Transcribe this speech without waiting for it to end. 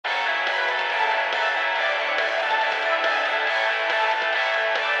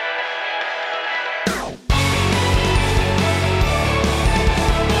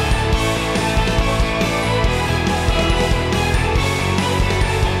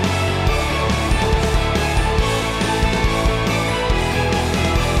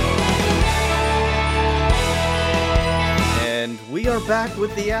back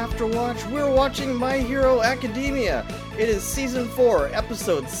with the Afterwatch. We're watching My Hero Academia. It is Season 4,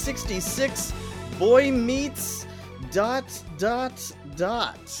 Episode 66, Boy Meets... ... And that's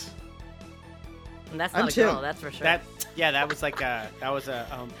I'm not a Tim. girl, that's for sure. That was like you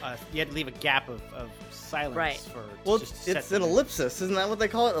had to leave a gap of silence Right. for. Well, just to set it's the an mood. ellipsis. Isn't that what they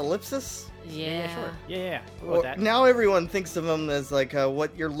call it? Ellipsis? Yeah. Sure. Yeah. We'll go Well, with that. now everyone thinks of them as like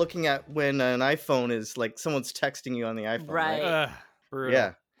what you're looking at when an iPhone is like someone's texting you on the iPhone. Right. Ugh, brutal.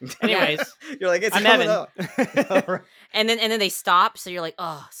 Yeah. Anyways, You're like, it's I'm coming Evan. up. All right. And then they stop, so you're like,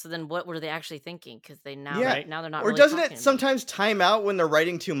 oh, so then what were they actually thinking? Because they now Yeah. now they're not. Or really doesn't talking it to me. sometimes time out when they're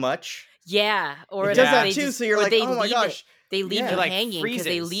writing too much? Yeah, or It does Yeah. that too, so you're or like, they oh my leave gosh. They leave Yeah. you It, like, hanging because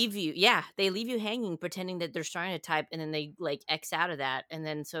they freezes. leave you. Yeah, they leave you hanging, pretending that they're trying to type, and then they like X out of that, and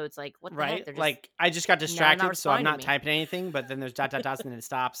then so it's like, what the heck? right? They're just, Like I just got distracted, so I'm responding to not me. typing anything. But then there's dot dot dots, and then it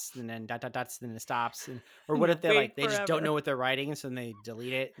stops, and then dot dot dots, and then it stops. Or what if they're Wait like they just don't forever. know what they're writing, and so then they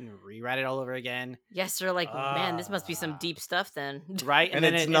delete it and rewrite it all over again, yes, they're like, man, this must be some Ah. deep stuff then. right? And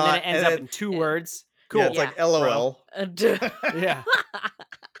then it's it not- ends and up it- in two words. Cool. Yeah, it's like Yeah. LOL. Yeah.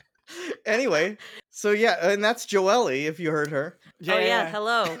 Anyway, so yeah, and that's Joelle, if you heard her. Oh yeah,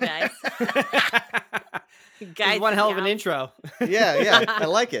 hello guys. Guys, Guys, one hell of an yeah. intro. Yeah, I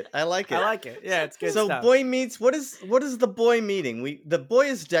like it. I like it. I like it. Yeah, it's good So stuff. boy meets what is the boy meeting? The boy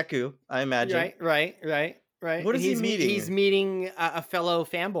is Deku, I imagine. Right. What is he He's meeting? He's meeting a fellow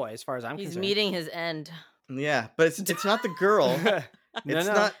fanboy, as far as I'm He's concerned. meeting his end. Yeah, but it's not the girl.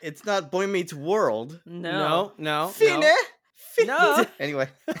 No. It's not Boy Meets World. No, No. Fine. No. Anyway.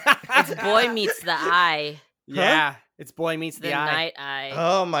 it's boy meets the eye, Yeah, it's boy meets the the eye. night eye.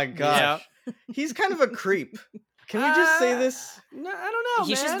 Oh my gosh. He's kind of a creep. Can we just say this? No, I don't know.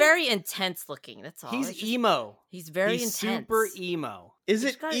 He's man. just very intense looking. That's all. He's It's just- emo. He's very He's intense. super emo. Is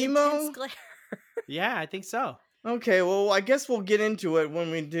He's it got emo? intense glare. Yeah, I think so. Okay, well, I guess we'll get into it when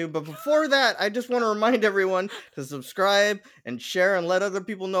we do. But before that, I just want to remind everyone to subscribe and share and let other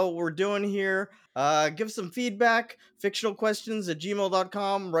people know what we're doing here. Give some feedback,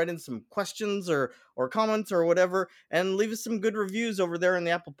 fictionalquestions@gmail.com. Write in some questions or comments or whatever, and leave us some good reviews over there in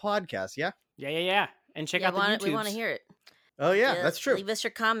the Apple Podcast, yeah? Yeah. And check out the YouTube. We want to hear it. Oh, yeah, that's true. Leave us your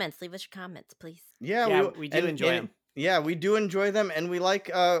comments. Please. Yeah, Yeah, we do enjoy them. Yeah, we do enjoy them, and we like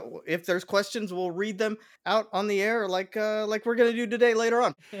if there's questions, we'll read them out on the air, like we're gonna do today later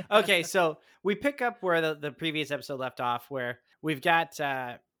on. Okay, so we pick up where the previous episode left off, where we've got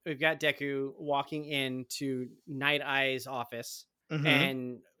Deku walking into Night Eye's office, Mhm.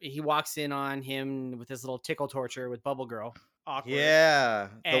 and he walks in on him with his little tickle torture with Bubble Girl. Awkward. Yeah,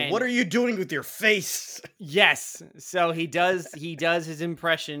 And- what are you doing with your face? Yes. So he does his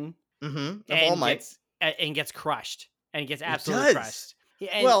impression Of and All Might. gets crushed and gets He absolutely does. crushed.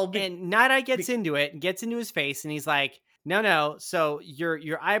 And, Well, and Night Eye gets into it and gets into his face, and he's like, "No. So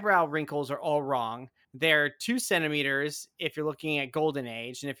your eyebrow wrinkles are all wrong. They're 2 centimeters if you're looking at Golden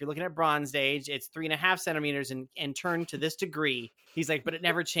Age, and if you're looking at Bronze Age, it's 3.5 centimeters and turned to this degree." He's like, "But it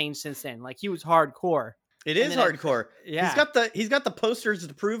never changed since then." Like, he was hardcore. It and is then hardcore. Yeah. He's got the posters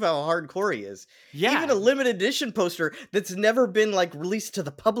to prove how hardcore he is. Yeah. Even a limited edition poster that's never been like released to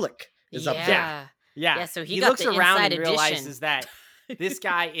the public is up there. Yeah. Yeah. Yeah, so he he got looks the around inside and edition. realizes that this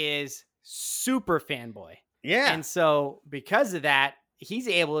guy is super fanboy. Yeah. And so because of that, he's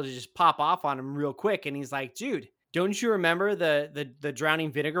able to just pop off on him real quick. And he's like, "Dude, don't you remember the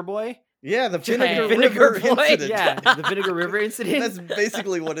drowning vinegar boy?" Yeah, the Vinegar Vinegar River Boy? incident. Yeah, the Vinegar River incident. That's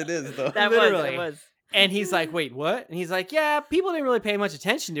basically what it is, though. That Literally. was. And he's like, "Wait, what?" And he's like, "Yeah, people didn't really pay much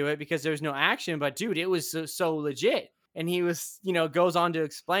attention to it because there was no action, but dude, it was so legit." And he was, goes on to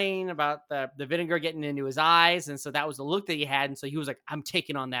explain about the vinegar getting into his eyes. And so that was the look that he had. And so he was like, "I'm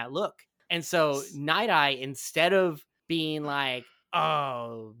taking on that look." And so Night Eye, instead of being like,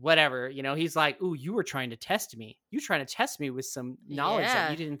 "Oh, whatever," he's like, "Ooh, you were trying to test me. You're trying to test me with some knowledge that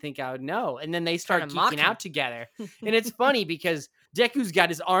Yeah. you didn't think I would know." And then they start Trying to mock geeking him. out together. And it's funny because Deku's got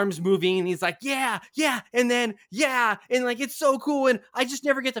his arms moving and he's like, yeah, and then, yeah, and like, it's so cool. And I just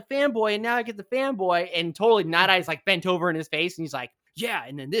never get the fanboy, and now I get the fanboy. And totally Night Eye's like bent over in his face and he's like, yeah,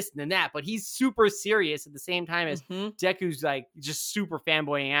 and then this and then that. But he's super serious at the same time as Mhm. Deku's like just super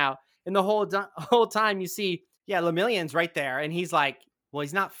fanboying out. And the whole time you see, Lemillion's right there. And he's like, well,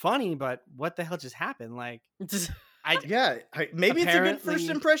 he's not funny, but what the hell just happened? Like, Yeah, maybe it's a good first Apparently-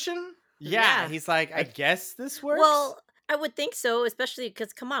 impression. yeah, Yeah. he's like, I guess this works. Well, I would think so, especially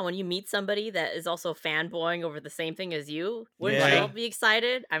because, come on, when you meet somebody that is also fanboying over the same thing as you, wouldn't Yeah. you all be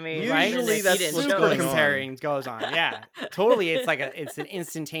excited? I mean, Right? Usually you that's didn't what's show super going us. on. comparing goes on. Yeah, totally. It's an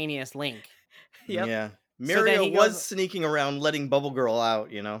instantaneous link. Yep. Yeah. So then Mario he was goes- sneaking around letting Bubble Girl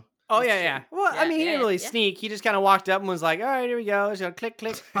out, Oh That's yeah. true. Well, I Yeah, mean, he yeah, didn't really yeah. sneak. He just kind of walked up and was like, "All right, here we go." Just click,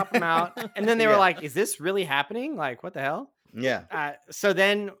 click, pop him out. And then they were Yeah. like, "Is this really happening? Like, what the hell?" Yeah. So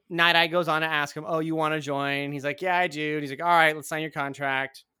then Night Eye goes on to ask him, "Oh, you want to join?" He's like, "Yeah, I do." And he's like, "All right, let's sign your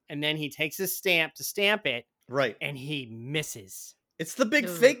contract." And then he takes his stamp to stamp it, Right. and he misses. It's the big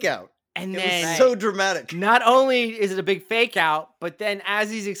Ooh. fake out. And It then was so dramatic. not only is it a big fake out, but then as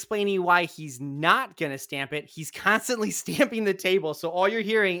he's explaining why he's not going to stamp it, he's constantly stamping the table. So all you're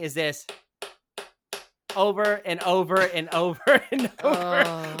hearing is this over and over and over and over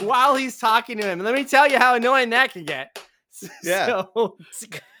Oh. while he's talking to him. And let me tell you how annoying that can get. Yeah.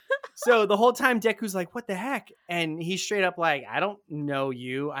 So the whole time Deku's like, what the heck? And he's straight up like, I don't know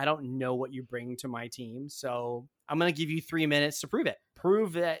you. I don't know what you bring to my team. So I'm going to give you 3 minutes to prove it.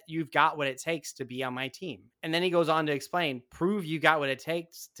 Prove that you've got what it takes to be on my team. And then he goes on to explain, prove you got what it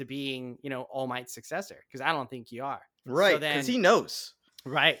takes to being, All Might's successor. Because I don't think you are. Right. So Because then- he knows.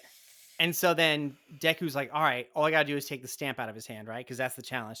 Right. And so then Deku's like, all right, all I got to do is take the stamp out of his hand, right? Because that's the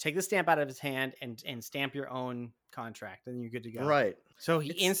challenge. Take the stamp out of his hand and stamp your own contract, and you're good to go. Right. So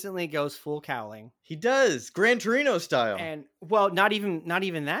he It's- instantly goes full cowling. He does. Gran Torino style. And well, not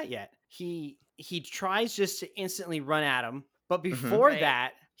even that yet. He tries just to instantly run at him, but before Right.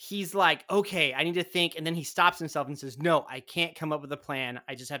 that, he's like, okay, I need to think, and then he stops himself and says, no, I can't come up with a plan.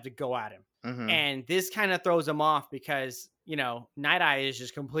 I just have to go at him. Mhm. And this kind of throws him off because, Night Eye is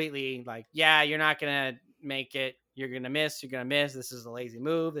just completely like, yeah, you're not going to make it. You're going to miss. You're going to miss. This is a lazy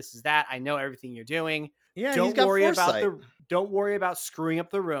move. This is that. I know everything you're doing. Yeah, he's Don't got worry foresight. about screwing up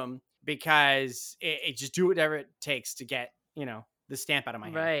the room because it just do whatever it takes to get, the stamp out of my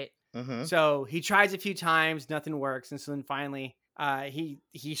hand. Right. Mhm. So he tries a few times, nothing works. And so then finally,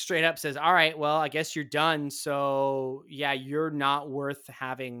 he straight up says, all right, well, I guess you're done. So yeah, you're not worth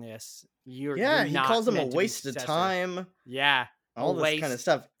having this. You're He not calls him a meant to be waste of successor." time. Yeah. All a this kind of waste.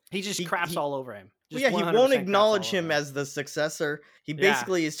 stuff. He just He- craps he- all over him. Well, Just yeah, he 100% won't craps acknowledge all over him as the successor. He Yeah.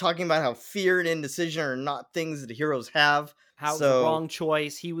 basically is talking about how fear and indecision are not things that heroes have. how it was So- the wrong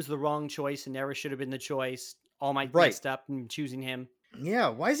choice. He was the wrong choice and never should have been the choice. All Might Right. messed up in choosing him. Yeah,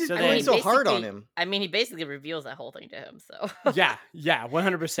 why is he So going then- so hard on basically- him? I mean, he basically reveals that whole thing to him. So Yeah,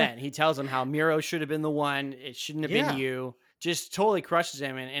 100%. He tells him how Miro should have been the one. It shouldn't have Yeah. been you. Just totally crushes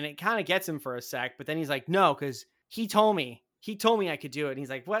him. And it kind of gets him for a sec. But then he's like, no, because he told me. He told me I could do it. And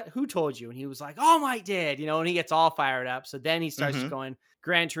he's like, what? Who told you? And he was like, All Might did. And he gets all fired up. So then he starts Mhm. just going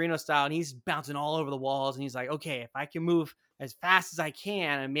Gran Torino style. And he's bouncing all over the walls. And he's like, okay, if I can move as fast as I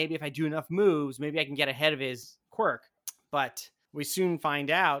can, and maybe if I do enough moves, maybe I can get ahead of his quirk. But we soon find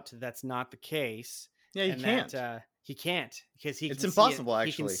out that's not the case. Yeah, he and can't. That, he can't because he It's can impossible, see it,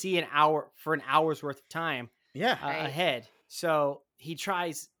 He can actually. see an hour's worth of time Yeah. Right. ahead. So he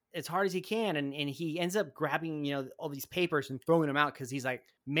tries as hard as he can, and he ends up grabbing all these papers and throwing them out because he's like,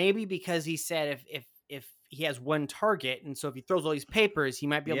 maybe because he said if he has one target, and so if he throws all these papers, he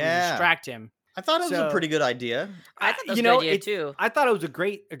might be able to Yeah. distract him. I thought it was a So- pretty good idea. I thought that was a good idea too. I thought it was a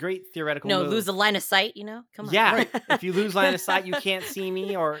great theoretical No, move. lose the line of sight. Come on. Yeah, Right. if you lose line of sight, you can't see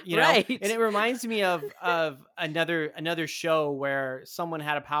me, or Right. And it reminds me of another show where someone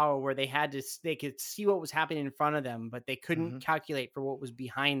had a power where they could see what was happening in front of them, but they couldn't Mhm. calculate for what was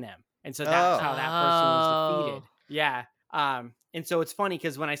behind them, and so that's Oh. how that person was defeated. Oh. Yeah. And so it's funny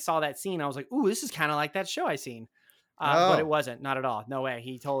because when I saw that scene, I was like, "Ooh, this is kind of like that show I seen." But Oh. it wasn't, not at all. No way.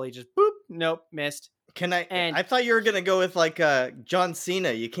 He totally just boop, nope, missed. Can I? And- I thought you were gonna go with like John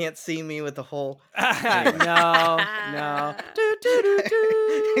Cena. You can't see me with the whole. No. Do, do, do,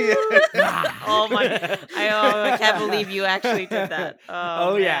 do. Oh my! I can't believe you actually did that.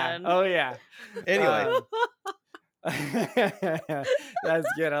 Oh, yeah. man. Oh yeah. Anyway, That's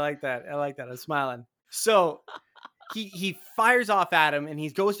good. I like that. I'm smiling. So he fires off at him and he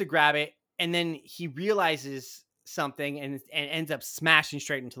goes to grab it, and then he realizes something and ends up smashing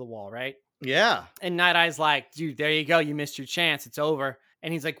straight into the wall, right? yeah. And Night Eye's like, dude, there you go. You missed your chance. It's over.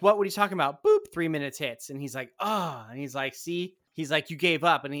 And he's like, what are you talking about? Boop, 3 minutes hits. And he's like, oh. And he's like, see? He's like, you gave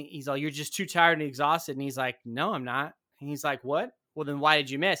up. And he's like, you're just too tired and exhausted. And he's like, no, I'm not. And he's like, what? Well, then why did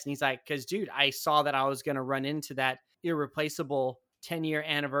you miss? And he's like, because, dude, I saw that I was going to run into that irreplaceable 10-year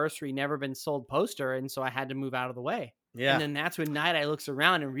anniversary, never been sold poster. And so I had to move out of the way. Yeah. And then that's when Night Eye looks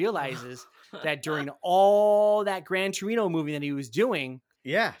around and realizes that during all that Gran Torino movie that he was doing,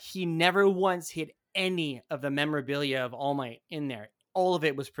 yeah. he never once hid any of the memorabilia of All Might in there. All of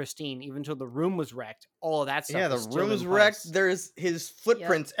it was pristine, even till the room was wrecked. All of that stuff. Yeah. The was still room's in wrecked. place. There's his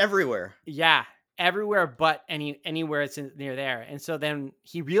footprints everywhere. Yeah, everywhere but anywhere it's near there. And so then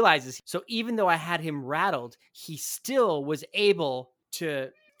he realizes. So even though I had him rattled, he still was able to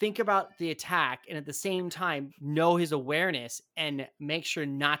think about the attack and at the same time know his awareness and make sure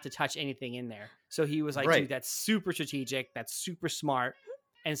not to touch anything in there. So he was like, Right. dude, that's super strategic. That's super smart.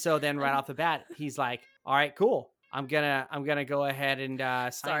 And so then right off the bat, he's like, all right, cool. I'm gonna go ahead and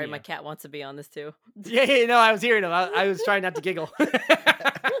sign Sorry, you. my cat wants to be on this too. Yeah, no, I was hearing him. I was trying not to giggle.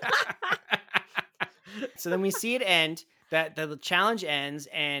 So then we see it end. That the challenge ends,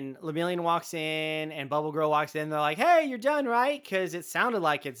 and Lemillion walks in, and Bubble Girl walks in. They're like, "Hey, you're done, right?" Because it sounded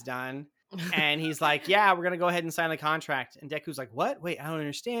like it's done. And he's like, "Yeah, we're gonna go ahead and sign the contract." And Deku's like, "What? Wait, I don't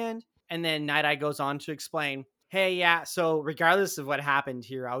understand." And then Night Eye goes on to explain, "Hey, yeah. So regardless of what happened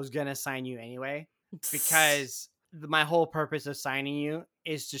here, I was gonna sign you anyway because my whole purpose of signing you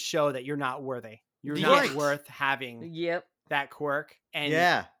is to show that you're not worthy. You're not Right. worth having Yep. that quirk, and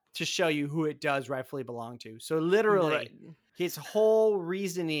Yeah. to show you who it does rightfully belong to." So literally, Right. his whole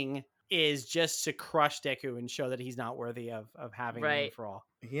reasoning is just to crush Deku and show that he's not worthy of having him Right. for all.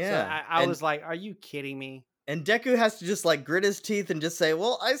 Yeah. So I And- was like, are you kidding me? And Deku has to just like grit his teeth and just say,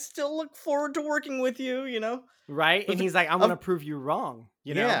 "Well, I still look forward to working with you," you know? Right? But And the- he's like, I'm of- going to prove you wrong.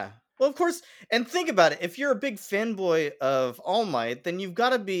 You know? Yeah. Well, of course. And think about it. If you're a big fanboy of All Might, then you've got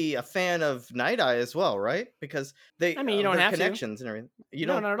to be a fan of Night Eye as well, right? Because they, I mean, you don't their have to. connections and everything. You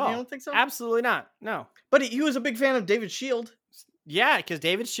No, don't, not at all. You don't think so? Absolutely not. No. But he was a big fan of David Shield. Yeah, because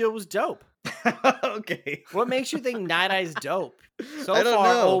David Shield was dope. Okay. What makes you think Night Eye's dope? So I don't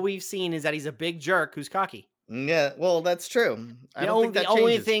far, know. all we've seen is that he's a big jerk who's cocky. Yeah. Well, that's true. I The don't only, think that the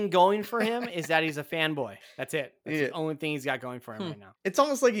only changes. thing going for him is that he's a fanboy. That's it. That's Yeah. the only thing he's got going for him right now. It's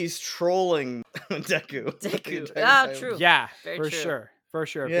almost like he's trolling Deku. the Deku. entire Ah, time. true. Yeah, Very for true. sure. For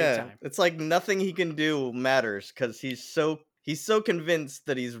sure. Big Yeah. time. It's like nothing he can do matters because he's so convinced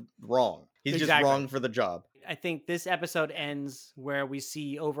that he's wrong. He's just Exactly. wrong for the job. I think this episode ends where we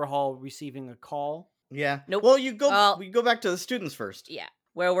see Overhaul receiving a call. Yeah. Nope. Well, you go. Well- we go back to the students first. Yeah.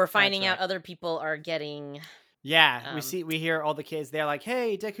 Where we're finding out right. other people are getting. Yeah, Um, we hear all the kids. They're like,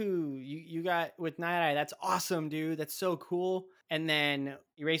 "Hey, Deku, you got with Night Eye. That's awesome, dude. That's so cool." And then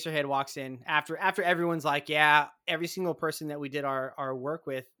Eraserhead walks in after everyone's like, "Yeah, every single person that we did our work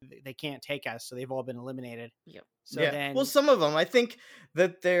with, they can't take us, so they've all been eliminated." Yep. So yeah. then, Well, some of them. I think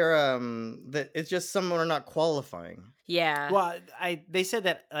that they're that it's just some are not qualifying. Yeah. well, they said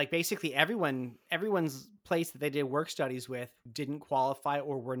that like basically everyone's place that they did work studies with didn't qualify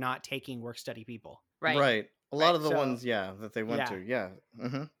or were not taking work study people. right. A lot Right, of the so- ones, yeah, that they went Yeah. to. Yeah.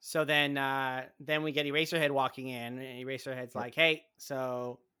 Hmm. So then we get Eraserhead walking in, and Eraserhead's like, "Hey,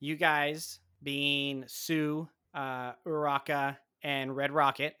 so you guys being Sue, Uraka, and Red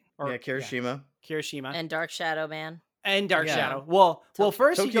Rocket, Yeah, Kirishima. Kirishima, And Dark Shadow Man. and Dark Yeah. Shadow." Well,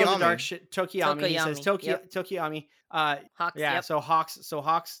 first he goes to Tokiyami. Tokiyami. He says Tokiyami, yep. Tokiyami. Hawks. Yeah. Yep. So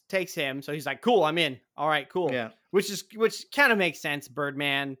Hawks takes him. So he's like, "Cool, I'm in. All right, cool." Yeah. Which kind of makes sense.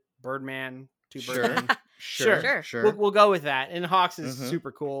 Birdman, two Sure. Birdmen. Sure. We'll go with that. And Hawks is Mhm.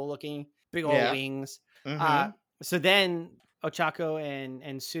 super cool looking, big old Yeah. wings. Mhm. So then Ochako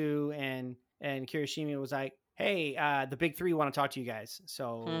and Sue and Kirishima was like, "Hey, the big three want to talk to you guys.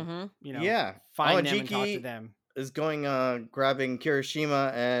 So Mm-hmm. you know, Yeah. find them and talk to Awajiki them." is going grabbing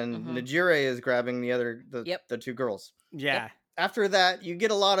Kirishima, and Mhm. Najire is grabbing Yep. the two girls. Yeah. After that, you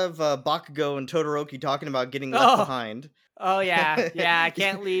get a lot of Bakugo and Todoroki talking about getting left Oh. behind. Oh yeah, yeah. I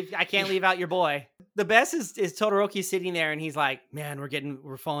can't leave out your boy. The best is Todoroki sitting there and he's like, "Man,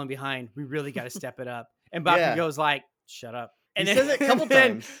 we're falling behind. We really got to step it up." And Yeah. Bakugo's like, "Shut up." And He says it a couple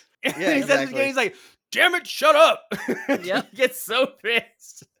then- times. and Yeah, he says it exactly. again. He's like, "Damn it, shut up!" Yep. He gets so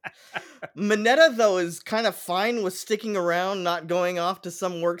pissed. Mineta, though, is kind of fine with sticking around, not going off to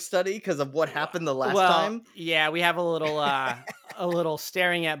some work study because of what happened the last time. Yeah, we have a little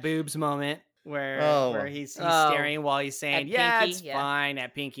staring at boobs moment where Oh. he's Oh. staring while he's saying, At "Yeah, Pinky, it's yeah. fine,"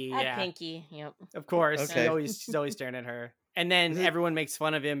 at Pinky. At Yeah, Pinky. Yep. of course. Okay. He's always staring at her. And then Mhm. everyone makes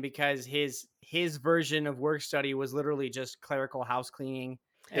fun of him because his version of work study was literally just clerical house cleaning.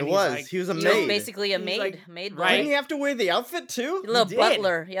 And It he's was. like- he was a He maid. was basically a He's maid. like- maid right. Didn't boy. he have to wear the outfit too? A little did.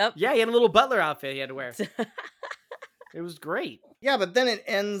 butler. Yep. Yeah, he had a little butler outfit he had to wear. It was great. Yeah, but then it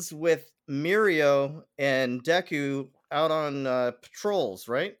ends with Mirio and Deku out on patrols,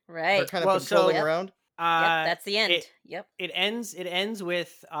 right? They're Right. kind of Well, so- patrolling Yep. around. Yep. That's the end. it- Yep. It ends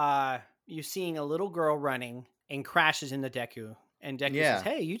with you seeing a little girl running and crashes into Deku. And Deku Yeah. says,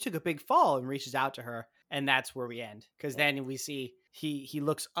 "Hey, you took a big fall," and reaches out to her. And that's where we end. Because then we see he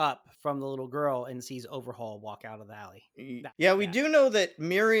looks up from the little girl and sees Overhaul walk out of the alley. Yeah, we Yeah. do know that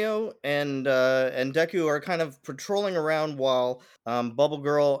Mirio and Deku are kind of patrolling around while Bubble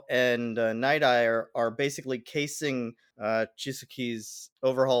Girl and Night Eye are basically casing Chisuke's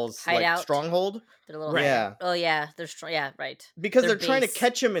Overhaul's like Hideout. stronghold. Their little Right. hideout. Oh yeah, they're strong. Yeah, right. Because Their they're trying to base.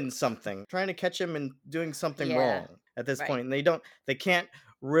 catch him in something, trying to catch him in doing something Yeah, wrong at this right. point, and they can't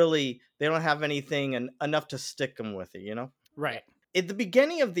they don't have anything enough to stick him with it, you know. Right. At the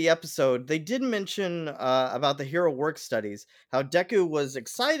beginning of the episode, they did mention about the hero work studies, how Deku was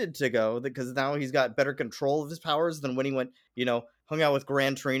excited to go because now he's got better control of his powers than when he went, hung out with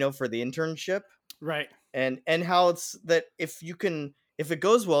Gran Torino for the internship, Right. and how it's that if it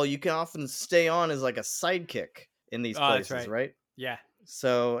goes well, you can often stay on as like a sidekick in these Oh, that's places, right. right? Yeah.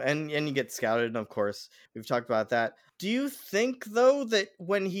 So and you get scouted, and of course we've talked about that. Do you think though that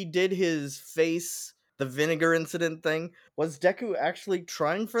when he did his face, the vinegar incident thing, was Deku actually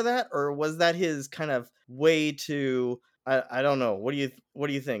trying for that, or was that his kind of way to I don't know. What do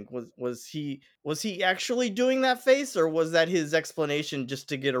you think? Was he actually doing that face, or was that his explanation just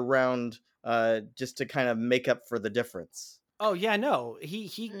to get around just to kind of make up for the difference? Oh yeah, no.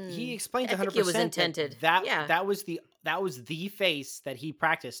 He explained I 100% think it was intended. that Yeah. that was the face that he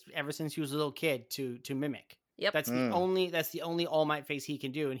practiced ever since he was a little kid to mimic. Yep. That's the only All Might face he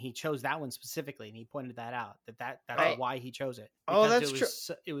can do, and he chose that one specifically, and he pointed that out. That's Right. why he chose it. Oh, Because that's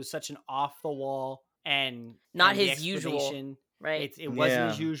true. It was such an off the wall and Not the his usual, explanation, right. It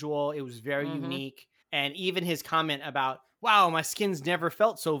wasn't his Yeah. usual. It was very Mhm. unique, and even his comment about, "Wow, my skin's never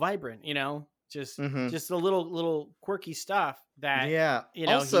felt so vibrant," just Mhm. just the little quirky stuff that Yeah. you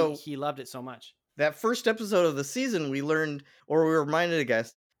know Also, he loved it so much. that first episode of the season, we learned, or we were reminded, I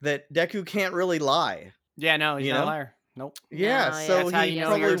guess, that Deku can't really lie. Yeah, no, he's You not know? a liar. Nope. Yeah, No, yeah, so that's how he you know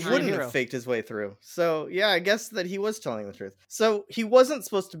probably you're a true wouldn't hero. have faked his way through. So yeah, I guess that he was telling the truth. So he wasn't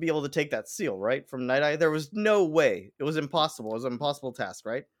supposed to be able to take that seal, right, from Night Eye. There was no way. It was impossible. It was an impossible task,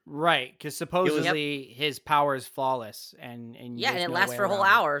 right? Right, because supposedly his power is flawless, and Yeah, and there's it no lasts way for a whole around it.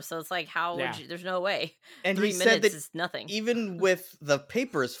 hour, so it's like, how Yeah. would you? There's no way. And 3 he said minutes that is nothing. even with the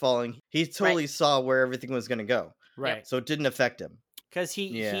papers falling, he totally saw where everything was going to go. Right, So it didn't affect him. because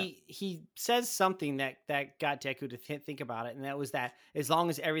Yeah. he says something that got Deku to think about it, and that was that as long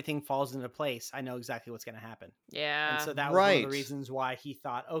as everything falls into place, I know exactly what's going to happen. Yeah. And so that was one of Right. the reasons why he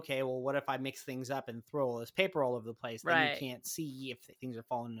thought, okay, well, what if I mix things up and throw all this paper all over the place? Then Right. you can't see if things are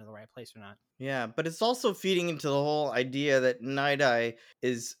falling into the right place or not. Yeah, but it's also feeding into the whole idea that Night Eye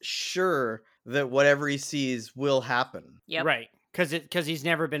is sure that whatever he sees will happen. Yep. Right, because he's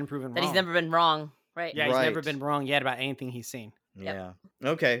never been proven That wrong. he's never been wrong. Right. Yeah, he's never Right. been wrong yet about anything he's seen. Yep. Yeah.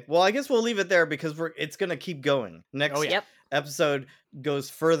 Okay. Well, I guess we'll leave it there because it's going to keep going. Next Oh, yeah. Yep. episode goes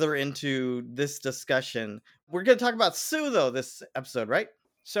further into this discussion. We're going to talk about Sue though this episode, right?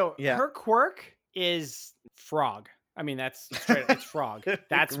 So Yeah. her quirk is frog. I mean, that's straight, it's frog.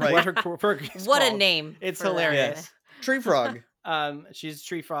 That's Right. what her quirk is What a called. name. It's for that. hilarious. Tree frog. She's a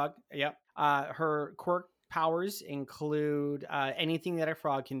tree frog. Yep. Her quirk powers include anything that a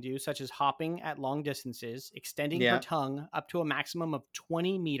frog can do, such as hopping at long distances, extending Yeah. her tongue up to a maximum of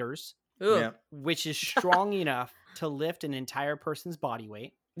 20 meters, Ooh. Yeah. which is strong enough to lift an entire person's body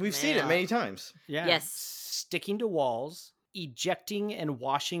weight. We've seen it Man. many times. Yeah. Yes. Sticking to walls, ejecting and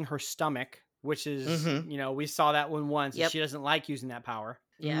washing her stomach, which is, Mhm. we saw that one once. Yep. And she doesn't like using that power.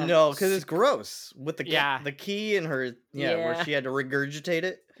 Yeah. No, because it's gross with the Yeah. the key in her. Yeah, where Yeah. she had to regurgitate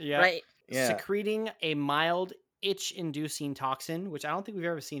it. Yeah. Right. Yeah. Secreting a mild itch-inducing toxin, which I don't think we've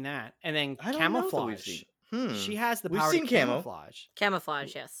ever seen that. And then I don't know that we've camouflage. seen. She has the We've power seen to camo. camouflage.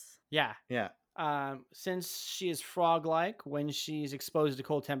 Camouflage. Yes. Yeah. Yeah. Since she is frog-like, when she's exposed to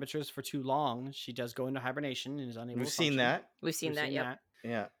cold temperatures for too long, she does go into hibernation and is unable We've to seen function. that. We've seen We've that. seen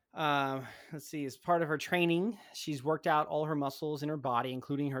Yep. Yeah. Let's see. As part of her training, she's worked out all her muscles in her body,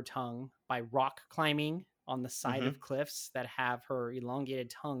 including her tongue, by rock climbing on the side of cliffs that have her elongated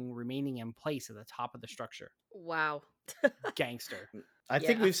tongue remaining in place at the top of the structure. Wow. Gangster. I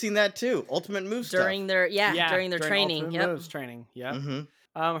think Yeah. we've seen that too. Ultimate move During their during their training. Ultimate Yep. Moves training. Yeah. stuff. Hmm.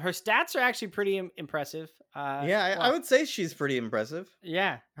 Her stats are actually pretty impressive. Yeah, I well, would say she's pretty impressive.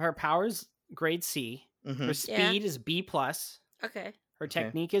 Yeah, her power's grade C. Mhm. Her Yeah. speed is B plus. Okay. Her Okay.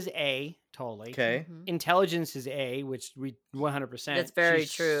 technique is A. Totally. Okay. Mhm. Intelligence is A, which we 100%. That's very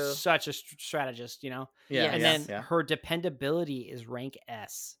She's true. Such a strategist, Yeah. Yes. And yeah, then yeah. her dependability is rank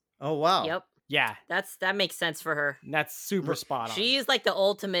S. Oh wow. Yep. Yeah, That makes sense for her. that's super spot on. She's like the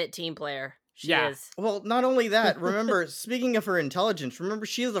ultimate team player. She Yeah. is. Well, not only that, remember, speaking of her intelligence, remember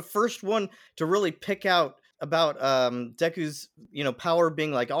she is the first one to really pick out about Deku's, power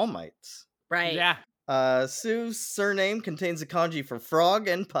being like All Might's. Right. Yeah, Sue's surname contains a kanji for frog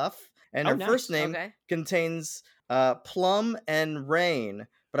and puff, and Oh, her nice. first name Okay. contains plum and rain.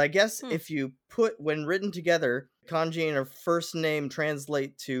 But I guess if you put, when written together, kanji and her first name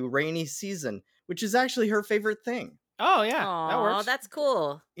translate to rainy season, which is actually her favorite thing. Oh yeah, that Aw, works. that's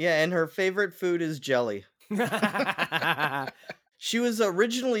cool. Yeah, and her favorite food is jelly. She was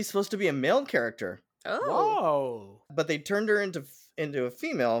originally supposed to be a male character, Oh. Whoa. but they turned her into a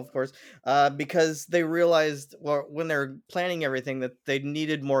female, of course, because they realized, well, when they're planning everything, that they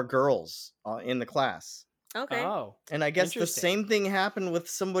needed more girls in the class. Okay. Oh. And I guess the Interesting. same thing happened with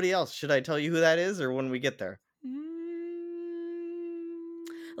somebody else. Should I tell you who that is, or when we get there?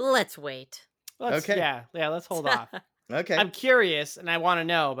 Let's wait. Let's Okay. yeah, let's hold off. Okay. I'm curious and I want to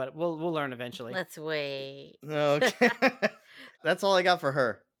know, but we'll learn eventually. Let's wait. Okay. That's all I got for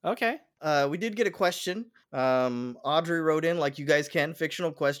her. Okay. We did get a question. Audrey wrote in, like you guys can,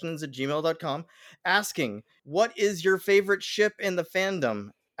 fictionalquestions@gmail.com, asking, what is your favorite ship in the fandom?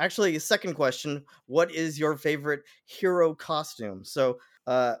 Actually, second question, what is your favorite hero costume? So,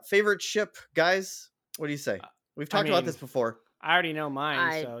 favorite ship, guys, what do you say? We've talked about mean, this before. I already know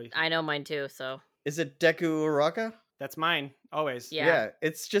mine, so I know mine too, so Is it Deku Uraraka? that's mine always. yeah.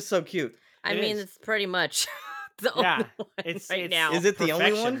 It's just so cute. I It mean, is. it's pretty much the Yeah, only one it's- right it's- now. Is it the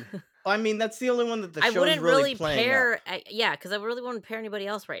only one? Perfection. I mean, that's the only one that the I show's wouldn't really really playing pair. up. Yeah, because I really wouldn't pair anybody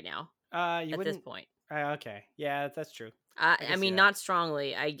else right now You at this wouldn't. point. Okay. Yeah, that's true. I can see mean, that. not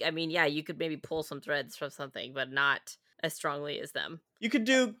strongly. I mean, yeah, you could maybe pull some threads from something, but not as strongly as them. You could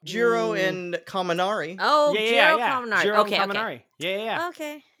do Jiro Mm. and Kaminari. Oh, yeah. Jiro Kaminari. Jiro and Okay, Kaminari. Yeah.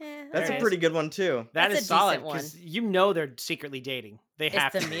 okay. Yeah, That's There a it pretty good one, too. That That's is a decent solid one. because you know they're secretly dating. They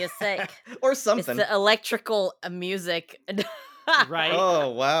have It's to. the music. Or It's something. the electrical music. Right? Oh,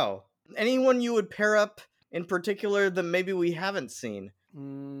 wow. Anyone you would pair up in particular that maybe we haven't seen?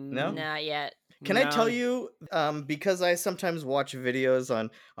 No? Not yet. Can I tell No. you, because I sometimes watch videos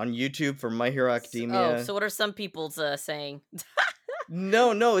on YouTube for My Hero Academia. Oh, so what are some people's saying?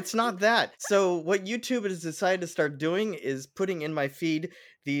 No, it's not that. So what YouTube has decided to start doing is putting in my feed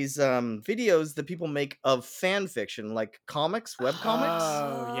these videos that people make of fan fiction, like comics, web comics,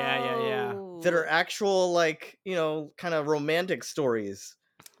 Oh, yeah. that are actual, like, kind of romantic stories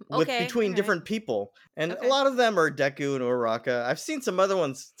with Okay, between alright. different people. And Okay. a lot of them are Deku and Uraraka. I've seen some other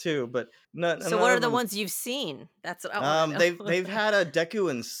ones too, but not. So what are the ones you've seen? That's what I want to know. They've had a Deku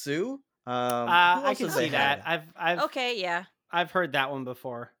and Sue. Who I else can have see they that. had? I've yeah. I've heard that one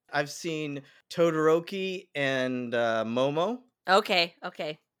before. I've seen Todoroki and Momo. Okay.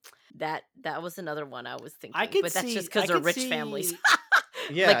 That was another one I was thinking. I could but that's see- just I because they're could rich see- families.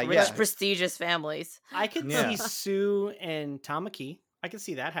 Yeah, like rich, yeah. prestigious families. I could Yeah. see Sue and Tamaki. I could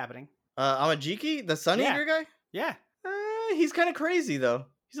see that happening. Amajiki, the Sun Yeah. Eater guy. Yeah. He's kind of crazy though.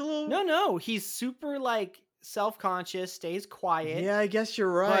 He's a little. No, he's super like self-conscious, stays quiet. Yeah, I guess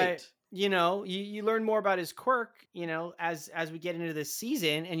you're right. But you learn more about his quirk, as we get into this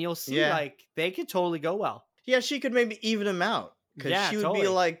season, and you'll see Yeah. like they could totally go well. Yeah, she could maybe even him out because Yeah, she would totally. be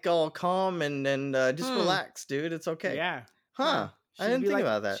like all calm and just Hmm. relax, dude. It's okay. Yeah. Huh. I She'd didn't be think like-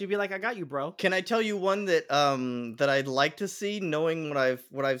 about that. She'd be like, "I got you, bro." Can I tell you one that that I'd like to see, knowing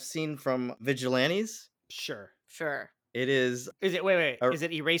what I've seen from Vigilantes? Sure. Sure. It is Is it wait? Or- Is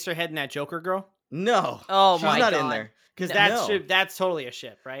it Eraserhead and that Joker girl? no. Oh she's my not god. in there. Because No. that's totally a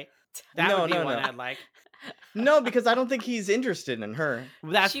ship, right? That No, would be no, one no. I'd like. No, because I don't think he's interested in her.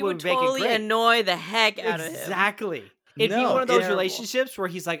 That's She what would would make totally it great. annoy the heck out of him. Exactly. It'd be No, one of those it's- relationships where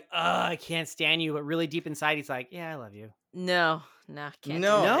he's like, I can't stand you," but really deep inside, he's like, "Yeah, I love you." No, can't.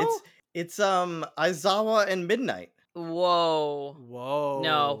 No, do that. No? it's Aizawa and Midnight. Whoa.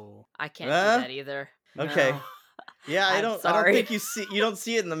 Whoa. I can't Huh? do that either. Okay. No. Yeah, I I'm don't sorry. think you don't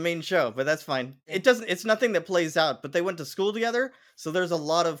see it in the main show, but that's fine. It's nothing that plays out, but they went to school together, so there's a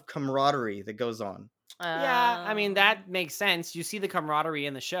lot of camaraderie that goes on. Yeah, I mean Um, that makes sense. You see the camaraderie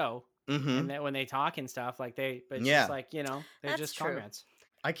in the show, Mhm. and that when they talk and stuff, like but it's Yeah. just like they're That's just true. comrades.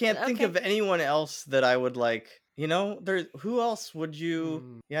 I can't think Okay. of anyone else that I would like, who else would you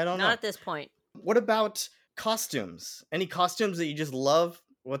Mm. Yeah, I don't not know. at this point. What about costumes? Any costumes that you just love?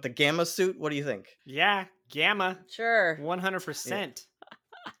 What, the Gamma suit? What do you think? Yeah, Gamma, Sure. 100%.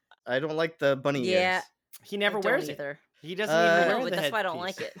 I don't like the bunny Yeah. ears. He never I don't wears it. either. He doesn't I even I wear know, the but that's why I don't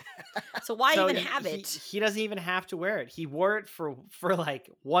headpiece. like it. So why So even he- have he- it? He doesn't even have to wear it. He wore it for like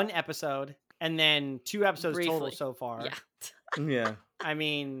one episode and then 2 episodes total Briefly. so far. Yeah. Yeah. I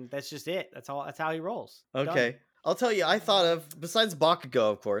mean, that's just it. That's all. That's how he rolls. Done. Okay. I'll tell you, I thought of, besides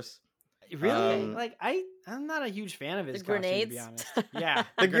Bakugo, of course, Really? Um, Like I'm not a huge fan of his The costume, to be grenades? honest. Yeah,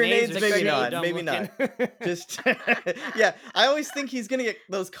 The grenades, are maybe super not, dumb maybe looking. Just yeah, I always think he's gonna get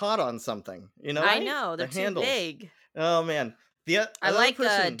those caught on something. You know, I Right? know they're The too handles. big. Oh man, the I other like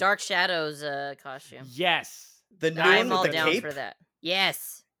person, Dark Shadow's costume. Yes, the new That's I'm one all with the down cape. for that.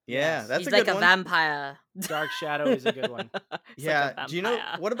 Yes, Yeah, Yes. that's he's a like good a one. vampire. Dark Shadow is a good one. He's like Yeah. a Do you know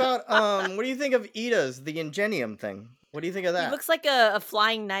vampire. what about what do you think of Ida's the Ingenium thing? What do you think of that? He looks like a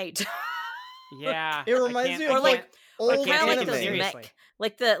flying knight. Yeah, It I reminds can't- me I of Or like- can't- old I can't kinda take like him those anime. seriously.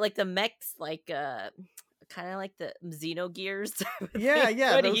 mech, like the mechs, like kind of like the Xenogears. Yeah,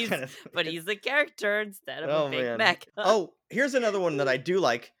 yeah, but those he's kind of. but he's a character instead of Oh, a big man. mech. Oh, here's another one that I do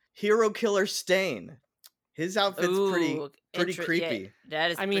like: Hero Killer Stain. His outfit's pretty Ooh, pretty yeah, creepy.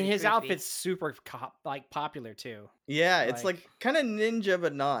 that is. I mean, pretty his creepy. outfit's super popular too. Yeah, it's Like- like kind of ninja,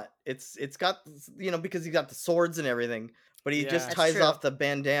 but not. It's got because he got the swords and everything, but he Yeah. just That's ties true. off the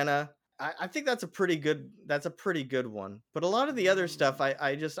bandana. I think that's a pretty good one. But a lot of the other stuff,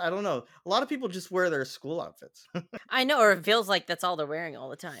 I don't know. A lot of people just wear their school outfits. I know, or it feels like that's all they're wearing all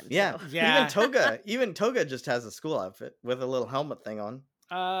the time. Yeah, so. Yeah. even Toga just has a school outfit with a little helmet thing on.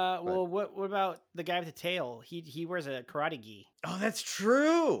 Well, what about the guy with the tail? He wears a karate gi. Oh, that's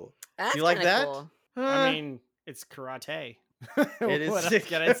true. That's You like kinda that? Cool. I mean, it's karate. it is. What else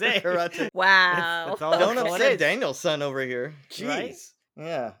can I say? Karate. Wow. That's all- Don't that's all it upset is. Daniel's son over here. Jeez. Right?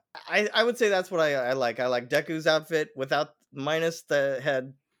 Yeah. I would say that's what I like. I like Deku's outfit minus the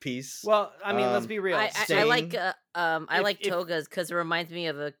head piece. Well, I mean, let's be real. I like Stain. I If- like if- Toga's because it reminds me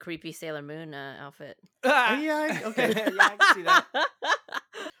of a creepy Sailor Moon outfit. Oh, yeah, okay. yeah, I can see that.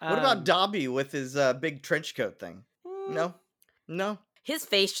 What about Um, Dobby with his big trench coat thing? mm, No. His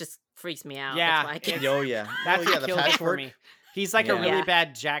face just freaks me out. Yeah, That's why I can't. Oh yeah. That's oh, yeah. what The kills it for patchwork. me. He's like a Yeah. really Yeah.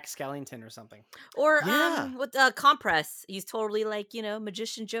 bad Jack Skellington or something. Or Yeah. with Compress, he's totally like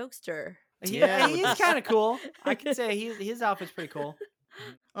magician jokester. Yeah, with he's the- kind of cool. I could say his outfit's pretty cool.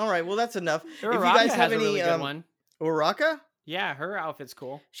 All right. Well, that's enough. Uraraka If you guys has have a any really good one. Uraraka? Yeah, her outfit's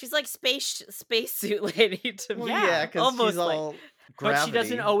cool. She's like spacesuit lady to me. Well, Yeah, yeah, because almost she's like- all But gravity. she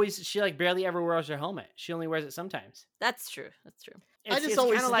doesn't always. She like barely ever wears her helmet. She only wears it sometimes. That's true. That's true. I It's just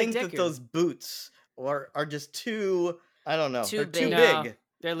always kinda like think that Deku. those boots are just too. I don't know. Too They're too big. No. big.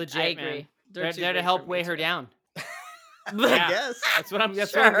 They're legit. I agree. Man. They're They're too there to big help for me, weigh her too. down. I Yeah. guess. That's what I'm.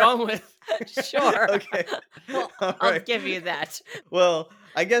 That's what I'm Sure. going with. Sure. Okay. Well, All I'll right. give you that. Well,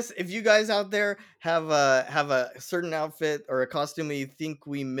 I guess if you guys out there have a certain outfit or a costume that you think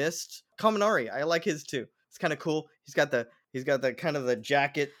we missed, Kaminari, I like his too. It's kind of cool. He's got the kind of the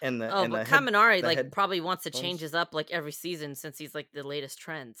jacket and the Oh, and but the head. Kaminari the like head probably wants to bones. change his up like every season since he's like the latest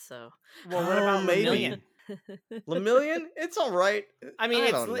trend. So Well, what Oh, about maybe. Lemillion? Lemillion, it's all right. I mean,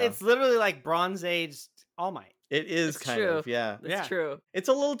 don't know. it's literally like Bronze Age All Might. It is It's kind true. of, yeah. that's Yeah. true. It's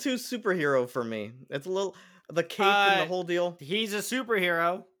a little too superhero for me. It's a little the cape and the Uh, whole deal. He's a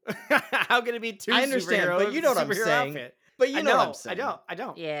superhero. How can it be two? I understand, superheroes but with you know what I'm superhero saying. outfit? But you I know know. what I'm saying. I don't.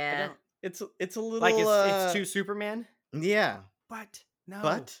 I Yeah. don't. It's a little Like it's two Superman. yeah, But no.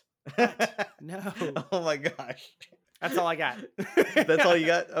 but no. oh my gosh, That's all I got. that's all you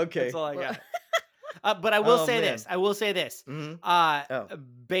got. Okay. That's all I Well- got. But I will Oh, say man. this. I will say this. Mhm. Uh, Oh.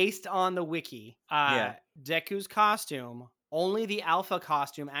 Based on the wiki, Yeah. Deku's costume, only the Alpha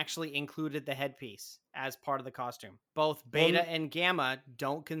costume actually included the headpiece as part of the costume. Both Beta Well, and Gamma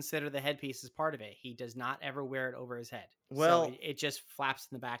don't consider the headpiece as part of it. He does not ever wear it over his head. Well- so it just flaps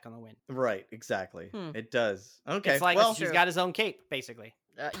in the back on the wind. Right, exactly. Hmm. It does. Okay. It's like well, he's True. got his own cape, basically.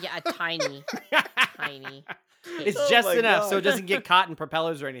 Yeah, a tiny, tiny. It's Oh just my enough so it God. doesn't get caught in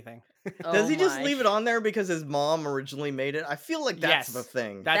propellers or anything. does he just my. leave it on there because his mom originally made it? I feel like that's Yes. the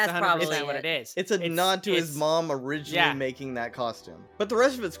thing. That's That's 100% probably what it it. is. It's a nod to his it's- mom originally yeah. making that costume. But the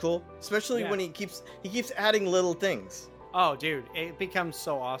rest of it's cool, especially Yeah. when he keeps adding little things. Oh, dude, it becomes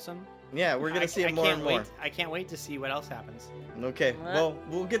so awesome. Yeah, we're gonna see it more and more. I can't wait to see what else happens. Okay, What? well,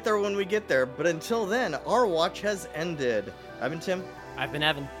 we'll get there when we get there. But until then, our watch has ended. I've been Tim. I've been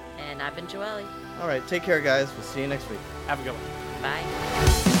Evan. And I've been Joelle. All right, take care, guys. We'll see you next week. Have a good one.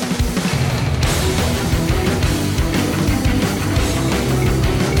 Bye.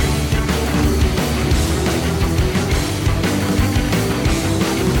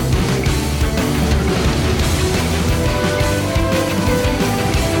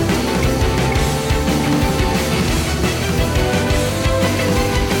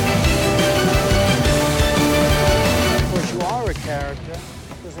 Of course, you are a character.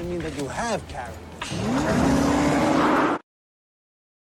 Doesn't mean that you have character.